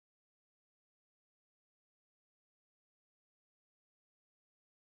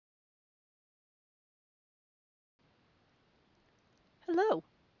Hello,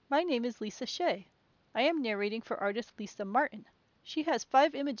 my name is Lisa Shea. I am narrating for artist Lisa Martin. She has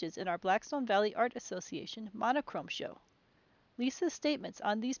 5 images in our Blackstone Valley Art Association Monochrome show. Lisa's statements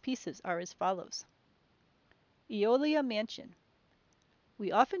on these pieces are as follows. Eolia Mansion.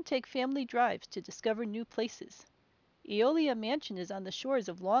 We often take family drives to discover new places. Eolia Mansion is on the shores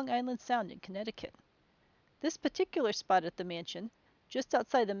of Long Island Sound in Connecticut. This particular spot at the mansion, just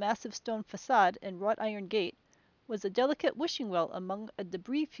outside the massive stone facade and wrought iron gate, was a delicate wishing well among a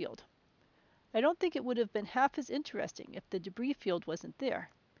debris field. I don't think it would have been half as interesting if the debris field wasn't there.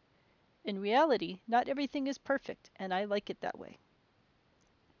 In reality, not everything is perfect, and I like it that way.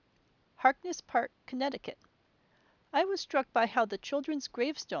 Harkness Park, Connecticut. I was struck by how the children's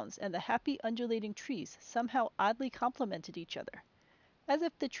gravestones and the happy undulating trees somehow oddly complemented each other, as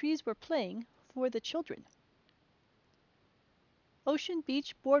if the trees were playing for the children. Ocean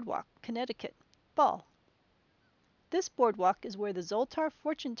Beach Boardwalk, Connecticut. Ball. This boardwalk is where the Zoltar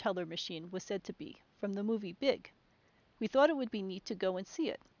fortune teller machine was said to be, from the movie Big. We thought it would be neat to go and see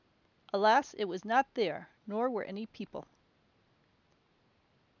it. Alas, it was not there, nor were any people.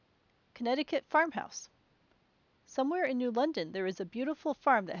 Connecticut Farmhouse. Somewhere in New London there is a beautiful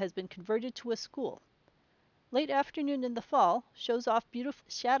farm that has been converted to a school. Late afternoon in the fall shows off beautiful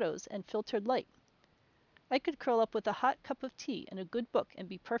shadows and filtered light. I could curl up with a hot cup of tea and a good book and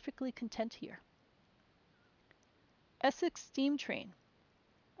be perfectly content here. Essex Steam Train.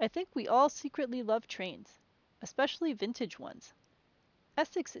 I think we all secretly love trains, especially vintage ones.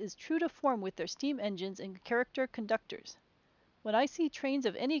 Essex is true to form with their steam engines and character conductors. When I see trains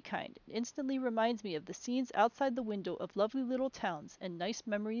of any kind, it instantly reminds me of the scenes outside the window of lovely little towns and nice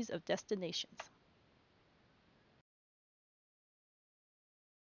memories of destinations.